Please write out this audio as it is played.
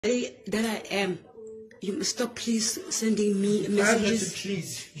That I am. You must stop, please, sending me messages.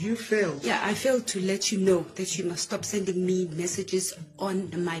 Please, you failed. Yeah, I failed to let you know that you must stop sending me messages on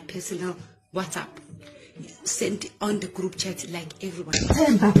my personal WhatsApp. Send on the group chat like everyone.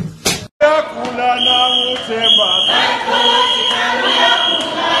 Themba.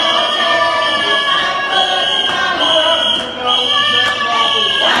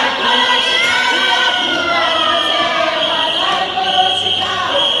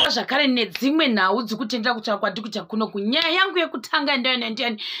 Zvakare nedzimwe nhau dzikutendera kuchakwadi kucha kuno kunyaya yangu yekutanga ndiani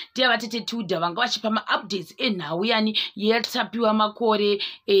ndiya vatete Tudha vanga vachipa maupdates enhau yani yatapiwa Makore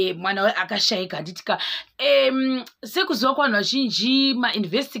mwana we akashayika handitika sekuziva kwavanhu vazhinji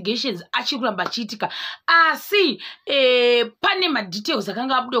mainvestigations achikuramba achiitika asi pane madetails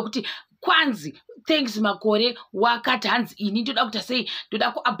akanga abuda kuti kwanzi thanks Makore wakati hanzi ini ndoda kuita sei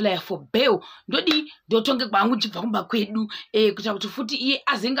ndoda kuapply for bail ndodi ndotonge kwangu chibva kumba kwedu kuita kuti futi iye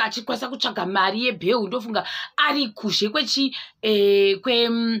azenge achikwanisa kutsvaga mari yebail ndofunga ari kuzhe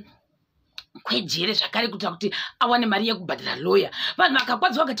kwejere zvakare kuita kuti awane mari yekubhadhara lawyer. Vanhu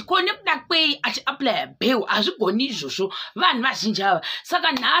vakakwadzwa vakati ko nekuda kwei achiapply bail hazvigoni izvozvo vanhu vazhinji ava.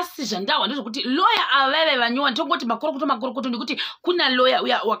 Saka nhasi zvandawa ndezvokuti lawyer avaive vanyowa ndongoti makorokoto nekuti kuna lawyer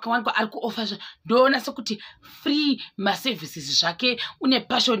uya wakawanikwa ari kuoffer ndoona sekuti free maservices zvake une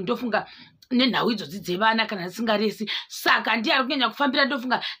passion ndofunga nenhau idzodzi dzevana kana dzisingaresi. Saka ndiye ari kunyanya kufambira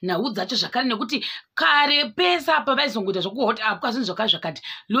ndofunga nhau dzacho zvakare nekuti kare pesa apa vaizongoita zvokuhoti apwa zvinhu zvakare zvakati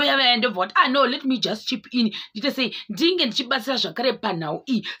lawyer vaya ndobva kuti no let me just chip in ndite sei ndinge ndichibatsira zvakare panhau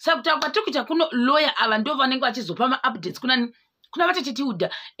iyi. Saka kuti kwatiri kuita kuno lawyer ava ndo vanenge vachizopa maupdates kuna vatete Tudha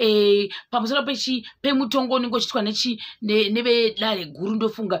pamusoro pemutongo unenge uchiitwa nevedare guru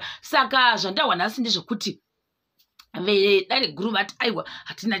ndofunga. Saka zvandawa nhasi ndezvokuti vedare guru vati aiwa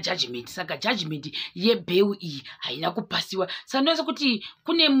hatina judgment, saka judgment yebail iyi haina kupasiwa. Saka ndinoisa kuti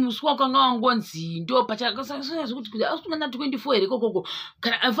kune musi wakanga wangonzi ndo pachazvokuti 24 here kokoko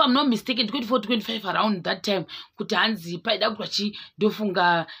kana if I'm not mistaken 24-25 around that time kuti hanzi paida kuti vachi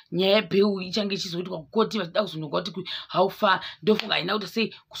ndofunga nyaya yebail ichange ichizoitwa kukoti vachida kuzononga kuti haufa ndofunga haina kuti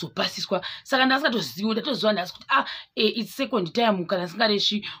sei kuzopasiswa. Saka ndasikatoziva ndatoziva nhasi kuti it's second time kana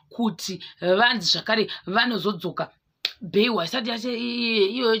singareshi kuti vanzi zvakare vanozodzoka bail haisati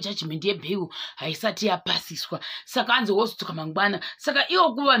iyo judgment yebail haisati yapasiswa. Saka anzi wozodzoka mangwana. Saka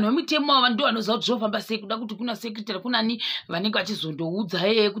iwo kuvanhu vemitemo ava ndo vanoziva kuti zvinofamba sei kuda kuti kuna secretary kunani vanenge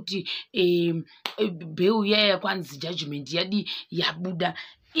vachizondoudza kuti bail yaya kwanzi judgment yadi yabuda.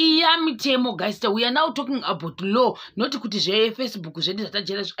 Iya mitemo guys, we are now talking about law, not kuti Facebook zvedu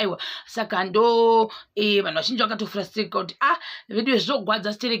zvatajera aiwa. Saka ndo vanhu vazhinji vakatofrustrate kuti vedu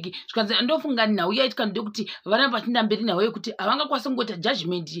vezvogwadza stereki zvikanzi ndofunga nhau yaitika ndokuti varamba vachinda mberi nawo yekuti havangakwanisi kungoita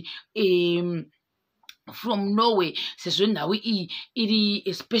judgment from Norway sezvo nhau iyi iri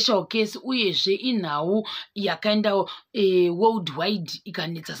a special case uyezve inhau yakaenda worldwide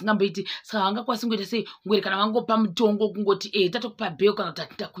ikanetsa singamboiti. Saka havangakwanisi kungoita sei ngwere kana vangopa mutongo kungoti tatokupa bail kana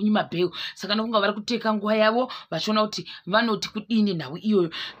kuti takunyima bail. Saka ndofunga vari kuteka nguva yavo vachiona kuti vanoti kudini nhau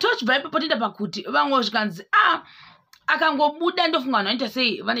iyoyo. Tochibva ipapo toenda pakuti vamwe zvikanzi akangobuda ndofunga vanhu vanoita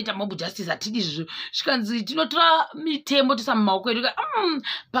sei vanoita mob justice hatidi izvozvo zvikanzi tinotora mitemo toisa mumaoko edu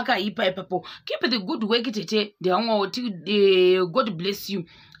pakaipa ipapo. Keep the good work tete ndevamwe God bless you.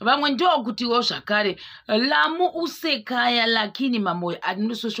 Vamwe ndokutiwo zvakare lamu usekaya lakini mamoyo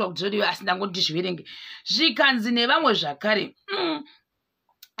andinososhwa kuti zvodeyo asi ndangoti ndizviverenge zvikanzi nevamwe zvakare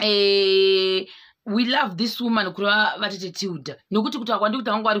we love this woman kureva vatete Tudha nokuti kuti akwandi kuti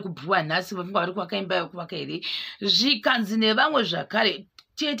vangu vari kubhuwa nhasi vafunga vari kuvaka imba yokuvaka here. Zvikanzi nevamwe zvakare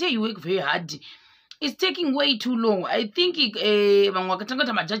tete you work very hard, it's taking way too long. I think vamwe vakatanga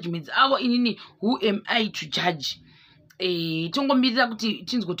kuita majudgments avo inini who am I to judge. Tongomirira kuti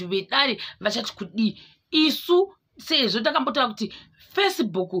tinzwe kuti vedare vachati kudii. Isu sezvo takambotaura kuti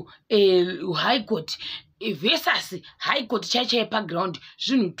Facebook high court versus high court chaicha yepaground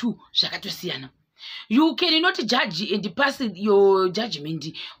zvinhu 2 zvakatosiyana. You cannot judge and pass your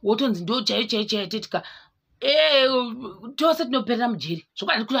judgment wotonzi ndo chaiyo tetika tose tinoperera mujeri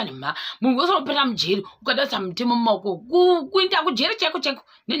zvokwadi kuti ane mha munhu wese unoperera mujeri ukadasa mutemo mumaoko kuinda kujeri chaiko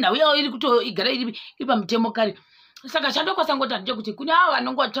nenhau yavo iri kutoigara iri pamutemo kare. Saka chandokosangota ndechekuti kune avo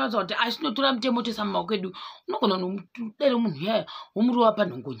vanonge vachitaudza kuti asinotora mutemo toisa mumaoko edu unogona nomudere munhu yaya womurova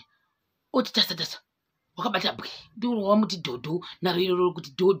panhongonya oti tasa wakabata bwe ndiro wamuti dhodho naro iroro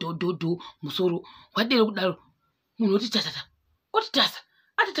kuti dhodho musoro wadere kudaro munhu oti tasa oti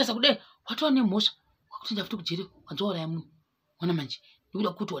tasa kudai watova nemhosva wakutoenda futi kujeri wanzouraya munhu wana manje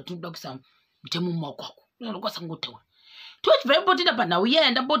nekuda kuti watinoda kuisa mutemo mumaoko ako unokwanisa kungotaura. Tochibva ipo toenda panhau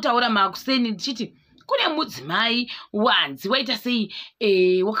iyaya ndambotaura makuseni ndichiti kune mudzimai wanzi waita sei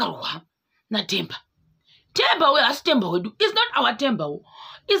wakarohwa naThemba. Themba we hasi Themba wedu is not our Themba wo.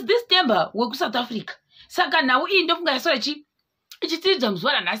 Is this Themba weku-South Africa. Saka nawo iyi ndofunga yasora ichitiridza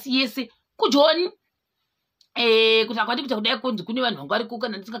muzuva ranhasi yese kujoni kuti akwati kuita kudai kunzi kune vanhu vanga vari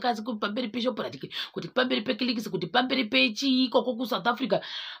kukana ndisingakasi kuti pamberi peshopuratiki kuti pamberi pekilikisi kuti pamberi pechikoko ku-South Africa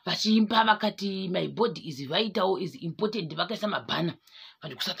vachimba vakati my body is vital is important vakaisa mabhana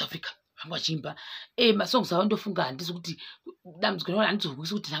vanhu ku-South Africa vanga vachimba masongs avo ndofunga handisi kuti dambudziko ravo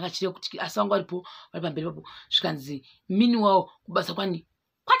handizovhukisi kuti ndanga chireva kuti asi vanga varipo vari pamberi papo zvikanzi mini wavo kubasa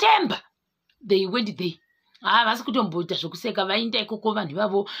kwaThemba they went there. Vasi kutomboita zvokuseka vaenda ikoko vanhu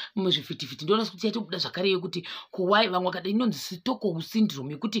vavo muzvivhitivhiti ndoona kuti yatobuda zvakare yokuti kuwai vamwe vakada inonzi Stockholm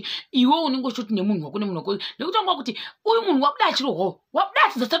syndrome yekuti iwe unenge uchitoti nemunhu wako nemunhu wako nekuti wanga kuti uyu munhu wabuda achirohwawo wabuda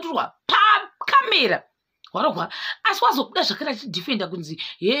achizotaturwa pakamera warohwa asi wazobuda zvakare achidhifenda kunzi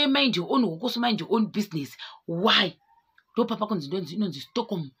ye mind your own wokoso mind your own business. Why ndopapa kunzi inonzi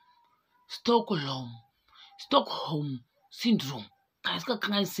Stockholm syndrome kana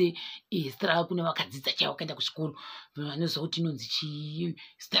sikakanganise zita ravo kune vakadzidza chaivo vakaenda kuchikoro vanoziva kuti inonzi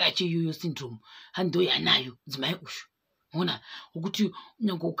zita racho iyoyo syndrome hando yanayo dzimai ushu ona wokuti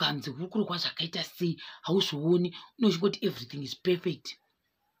nyange ukanzi uri kurwa zvakaita sei hauzvioni unochingoti everything is perfect.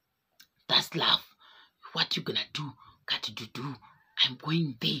 That's love. What you gonna do? Got to do. I'm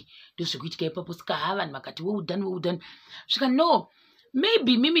going there. Ndozvekuitika ipapo saka vanhu vakati well done svika no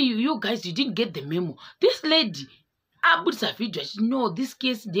maybe you guys you didn't get the memo. This lady abudisa video achiti no this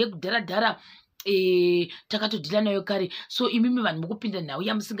case ndeyekudhara takatodhila nayo kare so imimi vanhu mukupinda nhau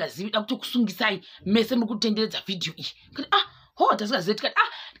yamusingazivi da kutokusungisai mese muri kutenderedza video iyi kuti tasingazivi tikati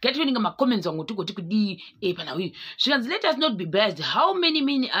tikatoninga macomments wangu tigoti kudii panhau iyi zvikanzi let us not be biased. How many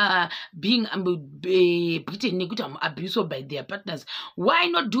men are being beaten nekuti abused by their partners? Why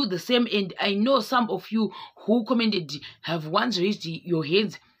not do the same? And I know some of you who commented have once raised your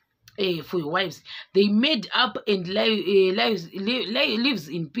hands for your wives. They made up and lives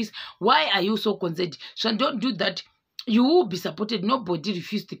in peace. Why are you so concerned? So don't do that. You will be supported. Nobody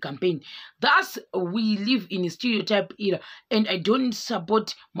refused the campaign. Thus, we live in a stereotype era, and I don't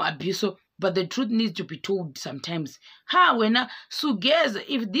support my abuse, but the truth needs to be told sometimes. So guys,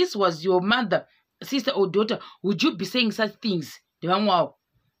 if this was your mother, sister, or daughter, would you be saying such things? Wow.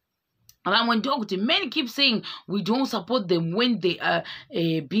 Men keep saying we don't support them when they are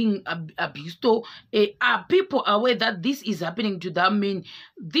being abused. Are people aware that this is happening to them men?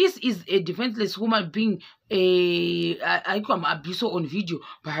 This is a defenseless woman being abused on video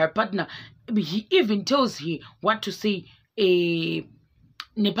by her partner. He even tells her what to say.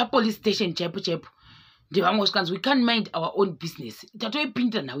 Nepa police station chepo. We can't mind our own business. I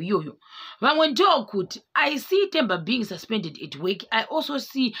see Themba being suspended at work. I also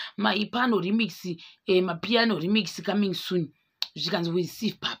see my piano remix coming soon. We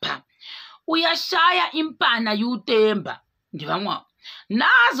see papa. We are shy impana you Themba.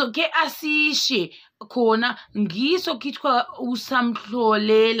 Nazo ke asishe kona ngiso kitwa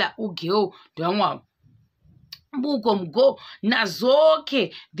usamhlolela ugeo Mbuko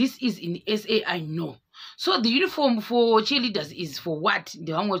nazoke. This is in SA, I know. So the uniform for cheerleaders is for what?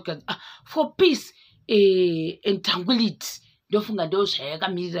 For peace and tranquility. Ndofunga ndoshayaka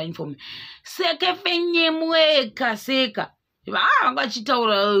military uniform. Seke fenye mweka seka.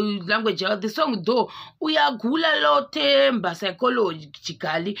 Vangachitaura language the song though uyagula lo Themba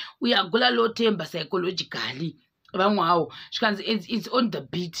psychologically it's on the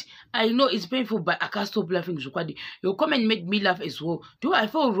beat. I know it's painful, but I can't stop laughing. Your comment made me laugh as well. Do I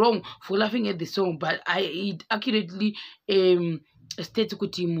feel wrong for laughing at the song? But it accurately states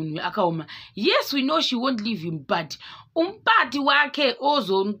kuti munhu akaoma. Yes, we know she won't leave him, but umpati wake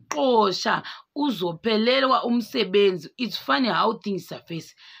ozonqosha uzophelelwa umsebenzi. It's funny how things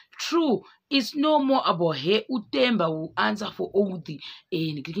surface. True, it's no more about her. Themba will answer for all the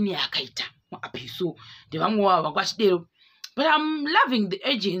nikini yakaita. But I'm loving the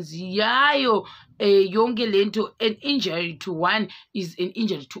agency. Yayo yonke lento, an injury to one is an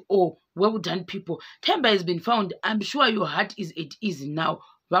injury to all. Well done, people. Themba has been found. I'm sure your heart is at ease now.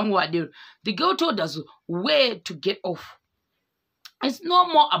 The girl told us where to get off. It's no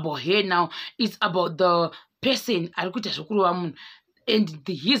more about her now. It's about the person and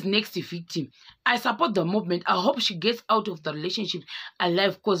his next victim. I support the movement. I hope she gets out of the relationship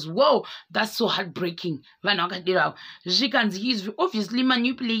alive, because wow, that's so heartbreaking. He's obviously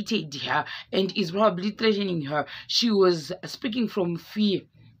manipulated her and is probably threatening her. She was speaking from fear.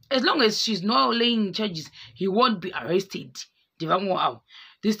 As long as she's not laying charges, he won't be arrested.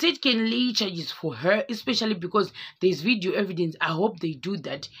 The state can lay charges for her, especially because there's video evidence. I hope they do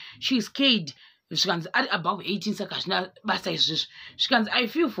that. She's scared. zvikanzi ari above 18 saka hazvina basa izvizvi. Zvikanzi I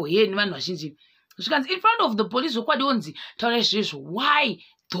feel for her nevanhu vazhinji. Zvikanzi in front of the police zvokwadi onzi taura izvizvo. Why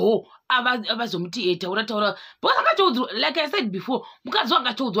though avazomuti taura because akatoudzwa, like I said before, mukadzi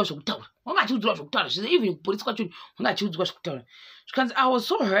wakatoudzwa zvokutaura, wangachiudzwa zvokutaura, even police kwacho wangachiudzwa zvokutaura. Zvikanzi I was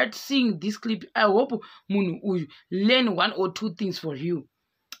so hurt seeing this clip. I hope munhu uyu learn 1 or 2 things for you.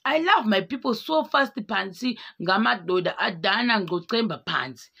 I love my people so fast pansi ngamadoda adana ngochemba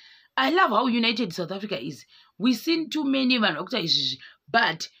pansi. I love how united South Africa is. We seen too many vanhu vakuita izvizvi,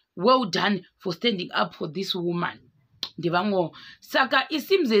 but well done for standing up for this woman. Ndivamwo. Saka it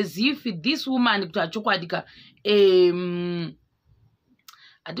seems as if this woman kuta chokwadika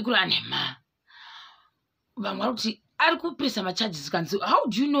atikura nema. Vamwe vakuti ari kupresa ma charges kanzi. How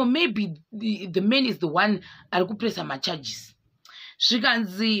do you know? Maybe the man is the one ari kupresa ma charges.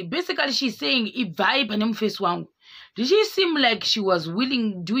 Zvikanzi basically she's saying ibvai pane muface wangu. Did she seem like she was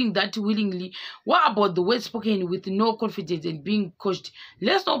doing that willingly? What about the words spoken with no confidence and being coached?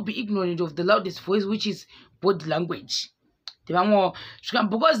 Let's not be ignorant of the loudest voice, which is body language.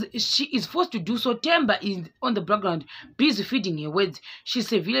 Because she is forced to do so. Themba is on the background, busy feeding her words. She's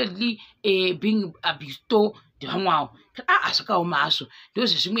severely being abused. Zvakaoma hazvo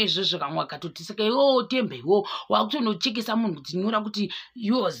ndozvezvimwe izvozvo kamwe akatoti saka iwewo Themba iwewo wakutonochekesa munhu kuti nyora kuti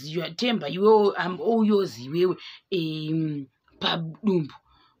yours you are Themba iwewo I'm all yours iwewe padumbu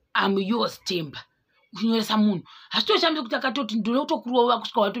I'm yours Themba kunyoresa munhu hazvitoshamisa kuti akatoti ndinoda kutokuruwa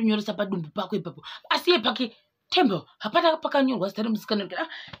kusvika watonyoresa padumbu pako ipapo asi iye pake Themba hapana pakanyorwa zita remusikana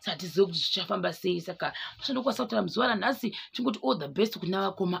satizive kuti zvichafamba sei saka tinokwanisa kutaura muzuva ranhasi tingoti all the best kuna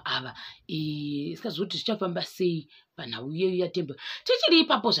vakoma ava sikazive kuti zvichafamba sei panhau iyeyo yaThemba. Tichiri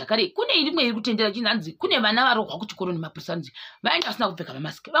ipapo zvakare kune rimwe iri kutendera chinhanzi kune vana varohwa kuchikoro nemapurisa anzi vainge vasina kupfeka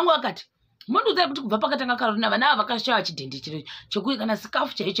mamasiki. Vamwe vakati mundudzai kuti kubva pakatanga Carolina vana ava vakashaya chidhende chekuti kana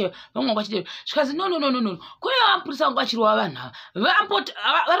sikafu chaicho vamwe vachidero zvikazi no kune vamapurisa vanga vachirova vanhu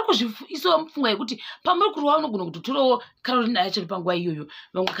ava vari kuzviisawo mupfungwa yekuti pamuri kurova unogona kutotorawo Carolina yacho panguva iyoyo.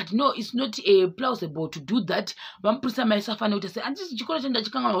 Vamwe vakati no it's not plausible to do that. Vamapurisa maisafanira kuti sei handisi chikoro chenda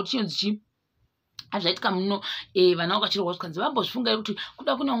chikanganwa kuti chinonzi chii azvaitika muno vana vakachirwa zvikanzi vambozvifungai kuti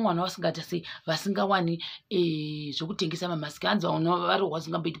kuda kuna mwana vasingata sei vasingawani zvokutengesa mamasiki hanzi varohwa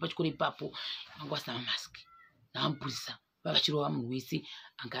vasingamboiti pachikoro ipapo vanga vasina mamasiki navamapurisa vavachirova munhu wese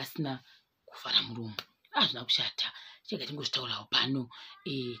anga asina kuvhara muromo. Hazvina kushata chega tingozvitaurawo pano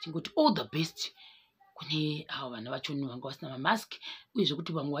tingoti all the best kune avo vana vachoni vanga vasina mamasiki uyezve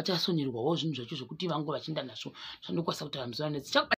kuti vamwe vachasonerwawo zvinhu zvacho zvokuti vange vachinda nazvo. Zvandokwanisa kutaura muzuva